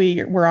like,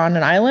 we're on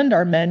an island,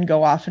 our men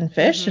go off and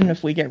fish, and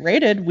if we get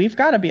raided, we've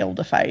got to be able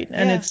to fight.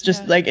 And it's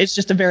just it's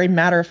just a very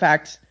matter of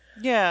fact.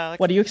 Yeah. Like,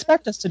 what do you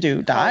expect us to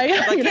do?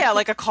 Die?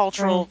 Like a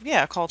cultural,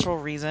 cultural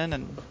reason.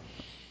 And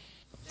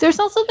there's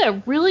also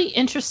that really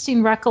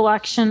interesting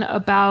recollection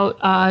about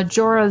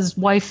Jorah's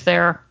wife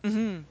there.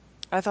 Mm-hmm.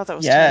 I thought that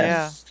was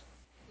yes. true,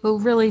 who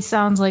really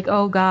sounds like,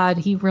 oh God,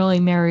 he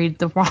really married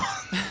the wrong.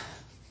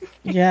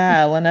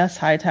 Yeah, Lyness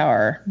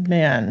Hightower.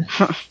 Man.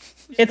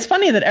 It's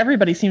funny that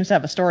everybody seems to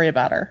have a story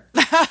about her.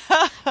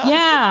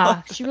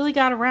 Yeah, she really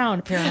got around,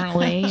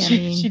 apparently.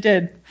 She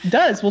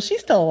does. Well, she's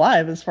still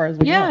alive as far as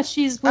we know. Yeah,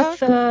 she's with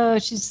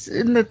she's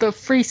in the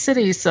Free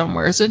City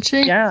somewhere, isn't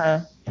she?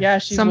 Yeah,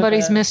 she's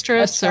somebody's with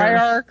mistress a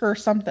triarch or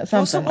something so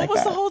like that. What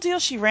was the whole deal?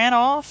 She ran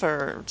off,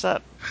 or is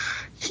that?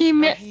 You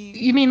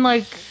mean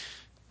like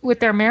with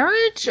their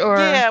marriage, or?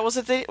 Yeah, was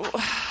it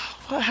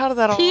how did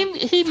that all?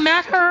 He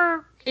met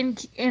her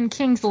in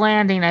King's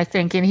Landing, I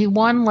think, and he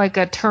won like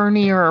a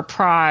tourney or a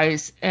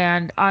prize,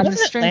 and on the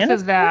strength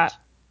of that,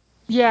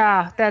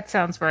 yeah, that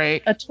sounds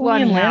right. A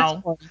tourney in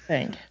Lannisport, I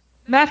think.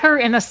 Met her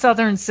in a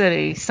southern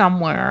city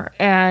somewhere,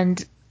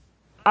 and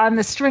on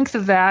the strength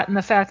of that, and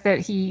the fact that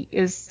he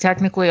is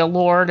technically a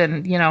lord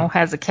and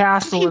has a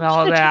castle and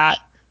all of that,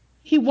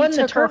 he won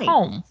the tourney. Her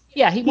home.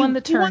 Yeah, he won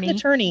the tourney. He won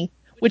the tourney,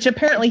 which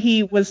apparently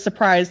he was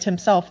surprised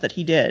himself that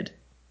he did.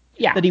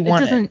 Yeah, that he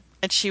won it.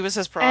 And she was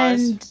his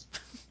prize. And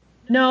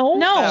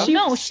no,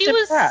 she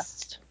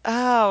was.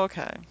 Oh,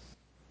 okay.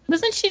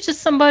 Wasn't she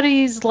just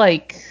somebody's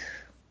like?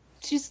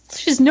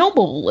 She's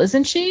noble,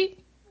 isn't she?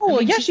 Oh,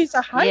 yeah, she's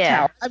a Hightower.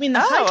 Yeah. I mean, the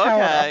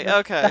Hightower.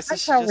 Okay. The So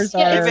Hightowers it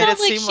are. made it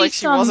seem like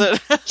she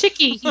wasn't.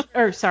 Chickie,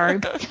 or sorry,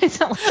 it's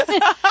not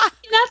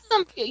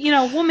some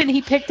woman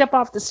he picked up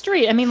off the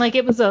street. I mean, like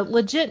it was a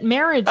legit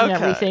marriage and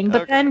everything.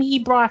 But then he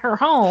brought her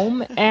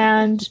home,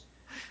 and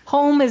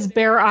home is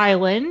Bear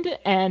Island,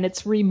 and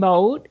it's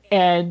remote,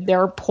 and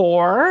they're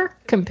poor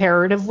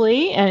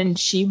comparatively, and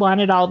she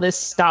wanted all this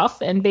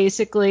stuff, and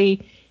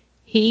basically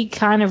he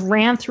kind of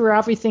ran through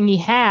everything he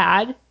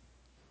had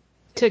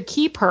to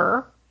keep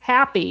her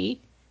happy,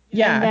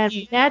 Yeah, and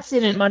then that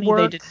didn't money work.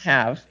 they didn't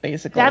have,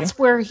 basically. That's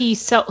where he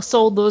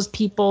sold those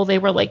people. They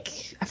were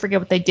like, I forget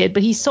what they did,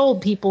 but he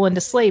sold people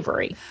into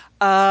slavery.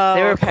 Oh,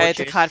 They were okay,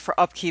 to poachers. kind for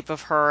upkeep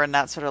of her, and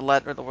that sort of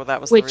led, well, that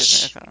was the Which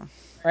reason. Okay.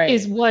 right.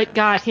 is what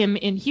got him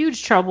in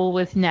huge trouble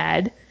with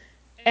Ned.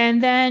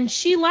 And then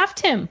she left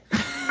him.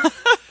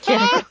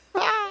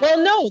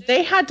 Well, no,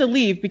 they had to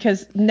leave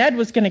because Ned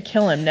was going to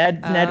kill him.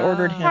 Ned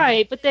ordered him.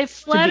 Right, but they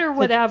fled be- or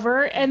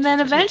whatever, and then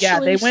eventually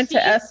Yeah, they went to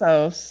she-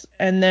 Essos,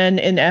 and then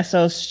in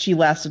Essos she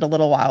lasted a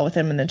little while with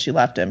him, and then she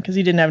left him because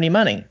he didn't have any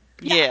money.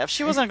 Yeah, if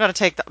she wasn't going to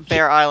take the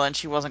Bear Island,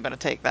 she wasn't going to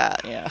take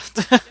that. Yeah.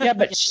 Yeah,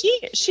 but she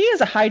is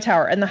a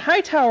Hightower, and the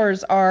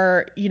Hightowers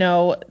are,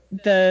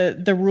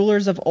 the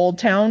rulers of Old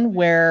Town,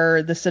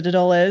 where the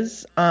Citadel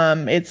is.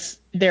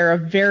 They're a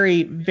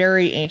very,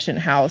 very ancient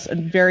house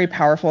and very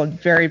powerful and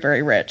very,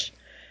 very rich.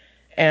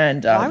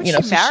 And Why would she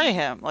so marry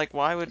him? Like,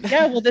 why would?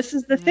 Yeah, well, this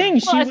is the thing. Well,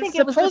 She I was think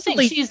it was the thing.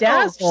 supposedly She's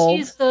dazzled.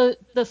 she's the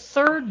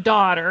third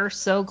daughter,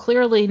 so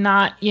clearly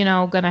not,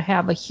 going to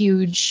have a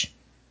huge.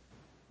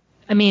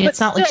 I mean, But it's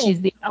not like still,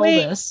 she's the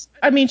eldest.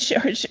 I mean,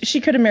 she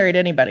could have married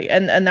anybody,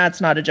 and that's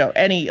not a joke.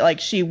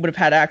 She would have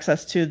had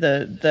access to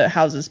the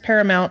houses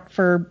paramount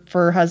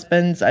for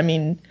husbands. I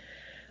mean,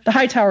 the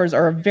Hightowers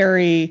are a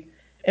very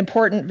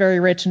important, very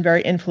rich, and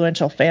very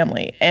influential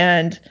family,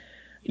 and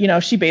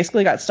she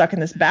basically got stuck in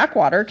this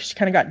backwater because she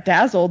kind of got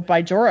dazzled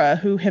by Jorah,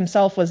 who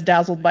himself was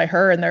dazzled by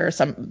her, and there are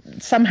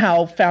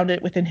somehow found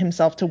it within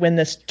himself to win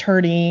this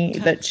tourney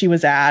that she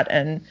was at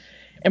and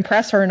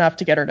impress her enough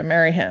to get her to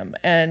marry him.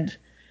 And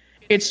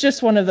it's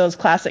just one of those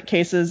classic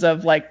cases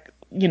of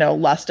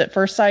lust at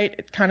first sight.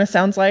 It kind of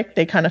sounds like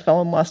they kind of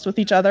fell in lust with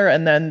each other,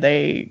 and then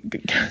they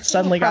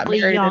suddenly got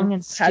Probably married young and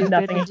and stupid had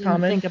nothing in and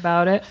common. didn't think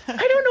about it. I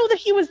don't know that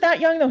he was that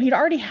young though. He'd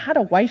already had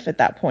a wife at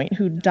that point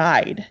who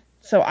died.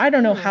 So I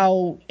don't know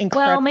how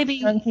incredibly maybe-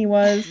 young he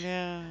was.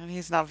 Yeah, and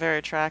he's not very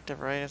attractive,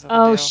 right? Is that the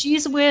Oh, deal?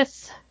 she's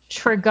with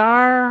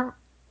Tregar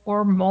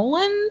or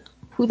Mullen?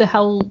 Who the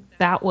hell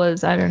that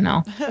was? I don't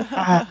know.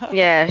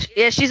 Yeah,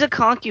 she's a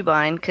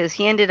concubine because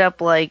he ended up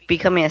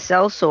becoming a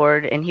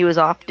sellsword, and he was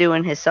off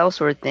doing his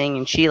sellsword thing,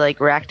 and she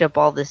racked up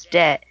all this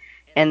debt,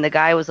 and the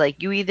guy was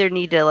like, "You either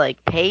need to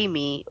pay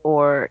me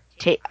or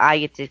I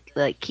get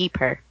to keep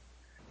her."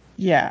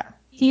 Yeah.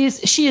 She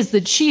is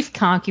the chief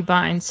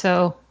concubine,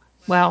 so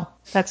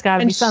that's got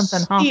to be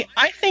something, huh?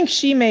 I think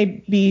she may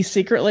be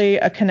secretly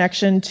a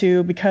connection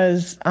to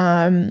because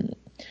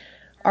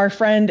our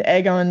friend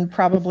Aegon,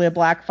 probably a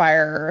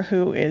Blackfire,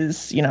 who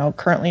is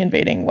currently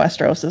invading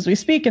Westeros as we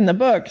speak in the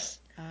books.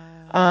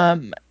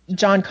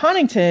 John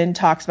Connington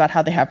talks about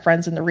how they have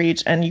friends in the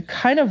Reach, and you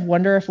kind of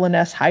wonder if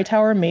Lyness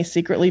Hightower may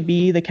secretly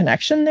be the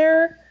connection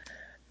there.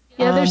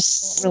 Yeah,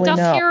 there's really stuff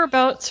know. here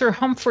about Sir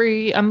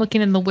Humphrey. I'm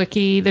looking in the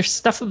wiki. There's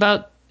stuff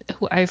about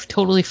who I've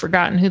totally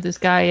forgotten who this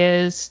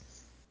guy is.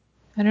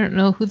 I don't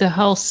know who the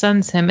hell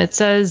sends him. It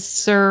says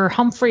Sir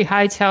Humphrey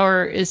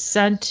Hightower is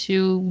sent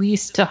to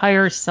Lease to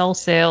hire cell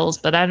sales,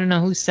 but I don't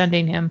know who's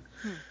sending him.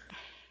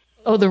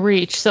 Oh, the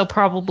Reach. So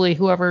probably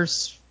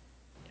whoever's,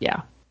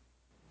 yeah.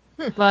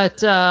 But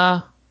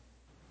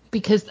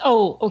because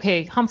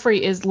okay,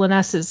 Humphrey is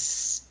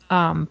Lyness's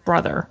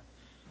brother.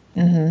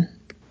 Mm-hmm.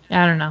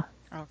 I don't know.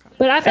 Okay.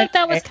 But I thought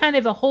that was kind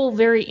of a whole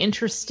very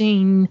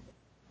interesting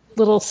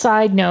little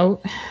side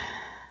note.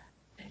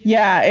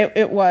 Yeah,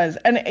 it was.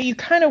 And you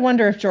kind of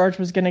wonder if George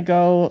was going to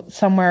go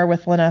somewhere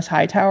with Lyness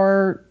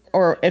Hightower,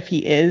 or if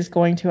he is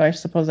going to, I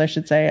suppose I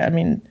should say. I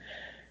mean,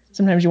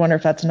 sometimes you wonder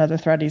if that's another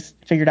thread he's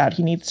figured out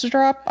he needs to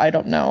drop. I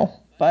don't know.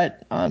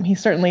 But he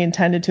certainly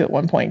intended to at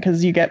one point,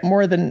 because you get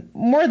more than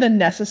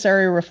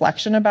necessary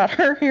reflection about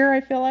her here,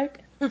 I feel like.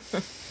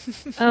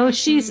 Oh,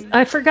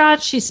 I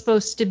forgot she's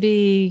supposed to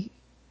be,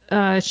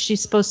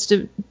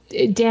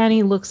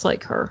 Dany looks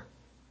like her.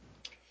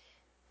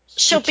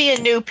 She'll be a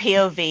new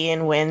POV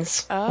in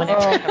Wins whenever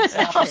Oh, it comes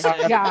out.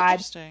 interesting. God.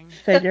 Interesting.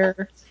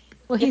 Figure.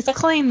 Well, he's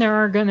claimed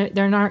there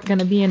not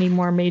gonna be any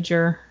more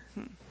major.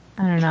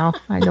 I don't know.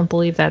 I don't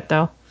believe that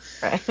though.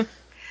 Right.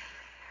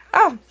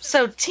 Oh,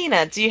 so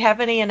Tina, do you have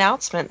any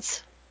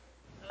announcements?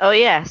 Oh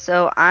yeah,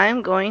 so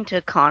I'm going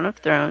to Con of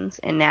Thrones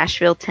in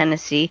Nashville,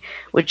 Tennessee,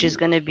 which is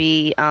going to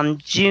be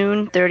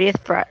June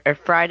 30th,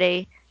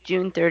 Friday,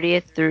 June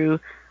 30th through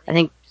I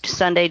think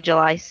Sunday,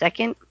 July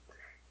 2nd,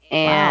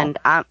 and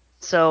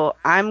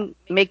I'm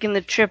making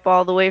the trip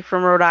all the way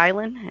from Rhode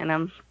Island, and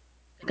I'm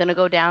gonna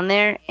go down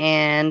there,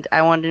 and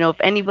I wanted to know if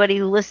anybody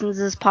who listens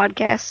to this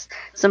podcast,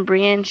 some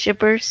Brienne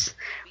shippers,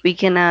 we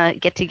can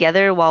get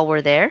together while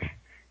we're there,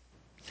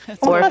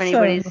 or if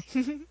anybody's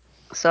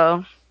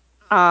so.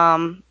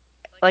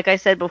 Like I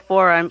said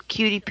before, I'm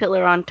Cutie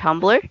Pillar on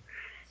Tumblr,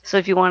 so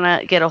if you want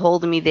to get a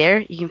hold of me there,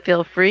 you can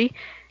feel free,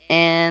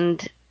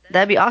 and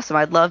that'd be awesome.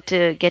 I'd love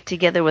to get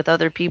together with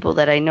other people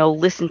that I know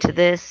listen to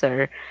this,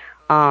 or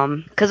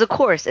because of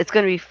course it's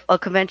going to be a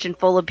convention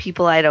full of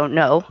people I don't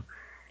know,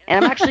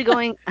 And I'm actually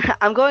going.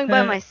 I'm going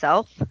by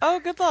myself. Oh,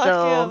 good luck.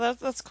 So- yeah,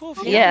 that's cool.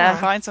 If you Yeah.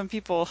 can find some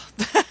people.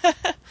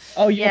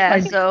 Oh, you'll Yeah,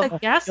 find so- people.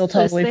 The guest You'll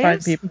totally list,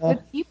 find there's some people.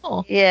 good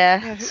people.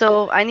 Yeah. Yeah, who-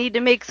 So I need to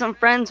make some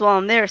friends while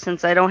I'm there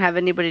since I don't have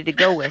anybody to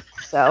go with.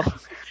 So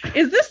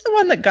Is this the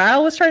one that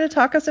Guile was trying to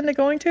talk us into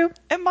going to?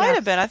 It might Yes.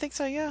 have been. I think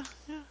so. Yeah.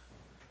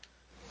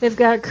 They've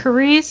got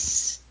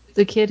Carice,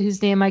 the kid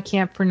whose name I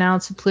can't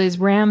pronounce, who plays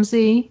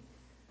Ramsey.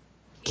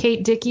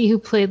 Kate Dickey, who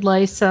played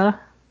Lysa.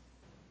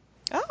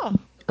 Oh.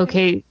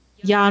 Okay,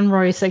 Jan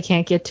Royce, I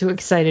can't get too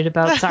excited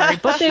about. Sorry,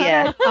 but they've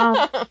Yeah.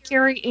 got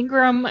Carrie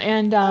Ingram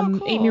and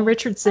cool. Amy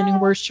Richardson, who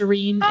were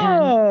Shireen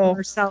Oh. and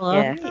Marcella.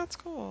 Yeah. That's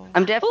cool.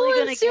 I'm definitely Oh,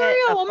 gonna and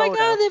Serial! get a Oh my photo.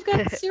 God, they've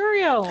got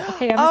Serial.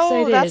 Okay, I'm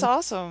Oh, excited. that's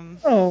awesome.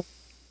 Oh,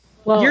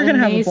 Well, you're and going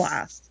to have a Mace-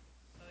 blast.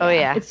 Oh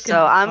yeah. it's So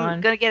gonna be I'm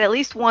fun. gonna get at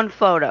least one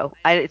photo.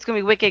 It's gonna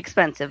be wicked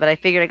expensive, but I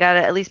figured I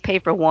gotta at least pay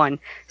for one.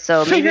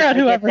 So maybe Figure if out I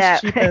get whoever's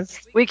that,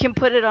 cheapest. we can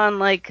put it on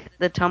like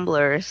the Tumblr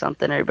or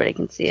something. Everybody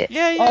can see it.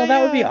 Yeah, yeah. Oh,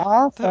 that would be yeah.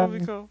 awesome. That would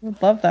be cool.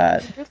 I'd love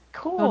that.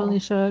 Cool. Totally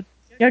should.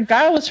 Yeah,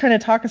 Guile was trying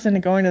to talk us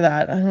into going to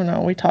that. I don't know.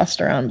 We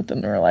tossed around, but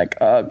then we were like,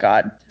 oh,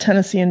 God,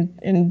 Tennessee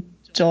in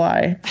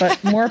July.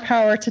 But more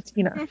power to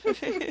Tina.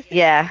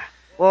 Yeah.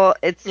 Well,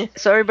 it's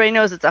so everybody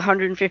knows it's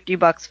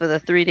 $150 for the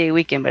 3-day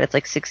weekend, but it's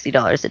like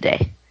 $60 a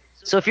day.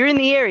 So if you're in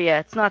the area,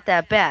 it's not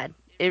that bad.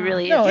 It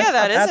really No, is. it's Yeah,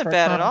 that not bad isn't for a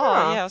bad at con. all.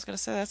 Huh. Yeah, I was gonna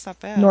say that's not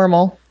bad.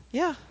 Normal.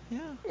 Yeah, yeah.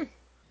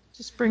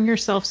 Just bring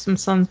yourself some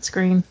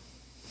sunscreen.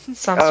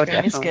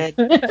 Sunscreen is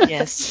definitely. good.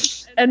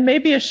 Yes. And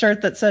maybe a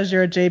shirt that says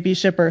you're a JB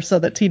shipper so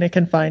that Tina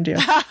can find you.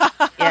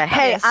 Yeah.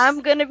 Hey, Yes.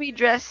 I'm gonna be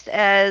dressed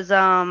as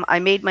I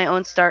made my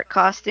own Stark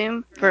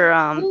costume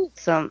for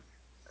some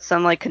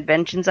like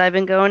conventions I've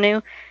been going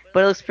to,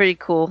 but it looks pretty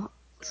cool.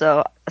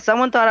 So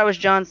someone thought I was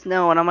Jon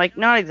Snow, and I'm like,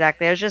 not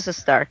exactly. I was just a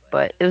Stark,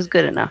 but it was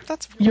good enough.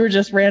 That's You were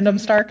just random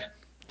Stark?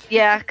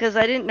 Yeah, because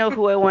I didn't know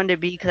who I wanted to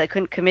be because I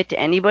couldn't commit to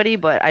anybody,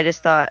 but I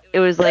just thought it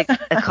was like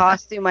a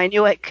costume I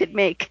knew I could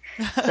make.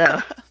 So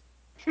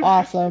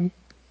Awesome.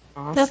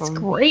 That's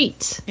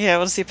great. yeah. I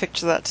want to see a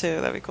picture of that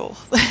too. That'd be cool.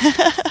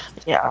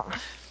 Yeah.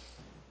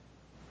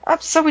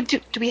 So do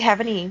we have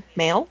any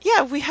mail?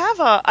 Yeah, we have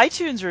a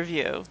iTunes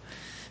review.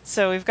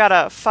 So we've got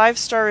a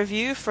 5-star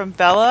review from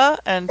Bella,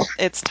 and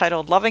it's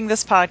titled "Loving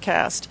This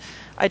Podcast."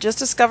 I just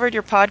discovered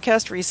your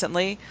podcast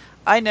recently.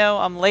 I know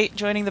I'm late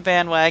joining the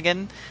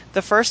bandwagon.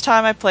 The first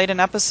time I played an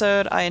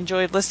episode, I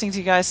enjoyed listening to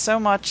you guys so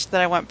much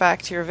that I went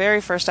back to your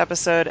very first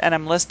episode and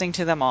I'm listening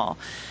to them all.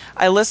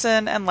 I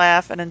listen and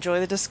laugh and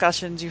enjoy the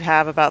discussions you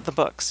have about the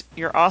books.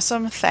 You're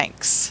awesome.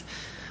 Thanks.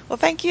 Well,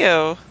 thank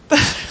you.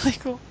 That's really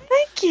cool.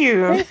 Thank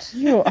you. Thank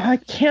you. I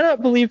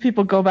cannot believe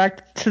people go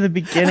back to the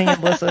beginning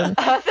and listen.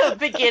 The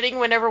beginning,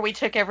 whenever we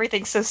took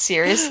everything so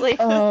seriously.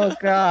 Oh,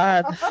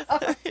 God.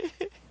 I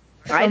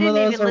Some of didn't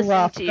those even are listen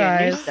rough, to your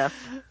new guys.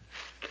 stuff.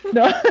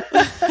 No.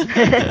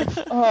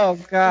 Oh,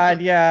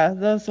 God, yeah.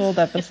 Those old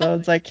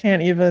episodes, I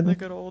can't The even.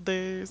 good old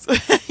days.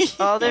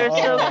 Oh, they're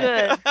so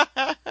good.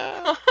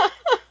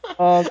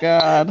 Oh,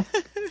 God.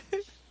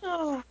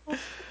 Oh,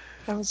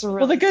 that was a really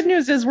Well, the good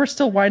news is we're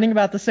still whining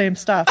about the same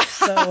stuff,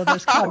 so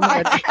there's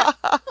continuity.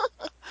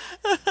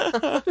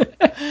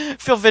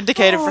 Feel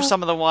vindicated for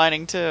some of the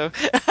whining too.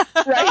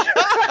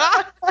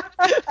 Right?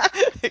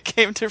 It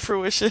came to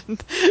fruition.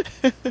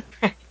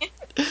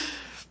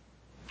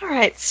 All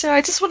right, so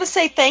I just want to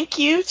say thank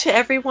you to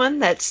everyone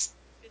that's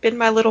been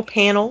my little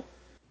panel.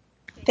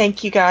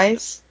 Thank you,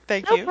 guys.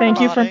 Thank No you. Thank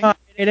you for modding.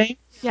 moderating.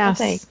 Yes.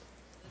 thanks.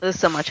 It was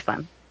so much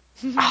fun.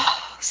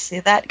 So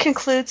that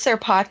concludes our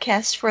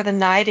podcast for the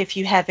night. If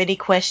you have any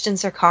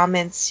questions or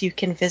comments, you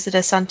can visit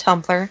us on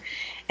Tumblr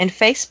and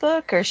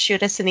Facebook or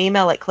shoot us an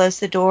email at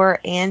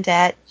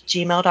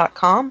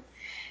closethedoor@gmail.com.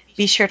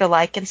 Be sure to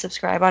like and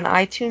subscribe on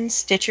iTunes,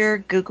 Stitcher,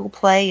 Google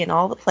Play, and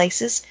all the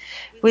places.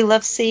 We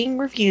love seeing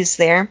reviews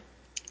there.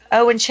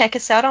 Oh, and check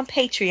us out on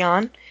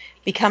Patreon.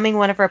 Becoming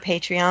one of our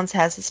Patreons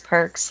has its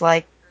perks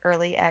like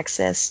early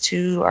access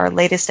to our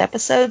latest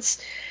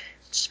episodes.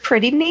 It's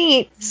pretty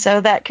neat.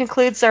 So that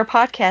concludes our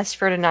podcast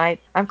for tonight.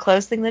 I'm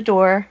closing the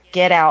door.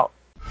 Get out.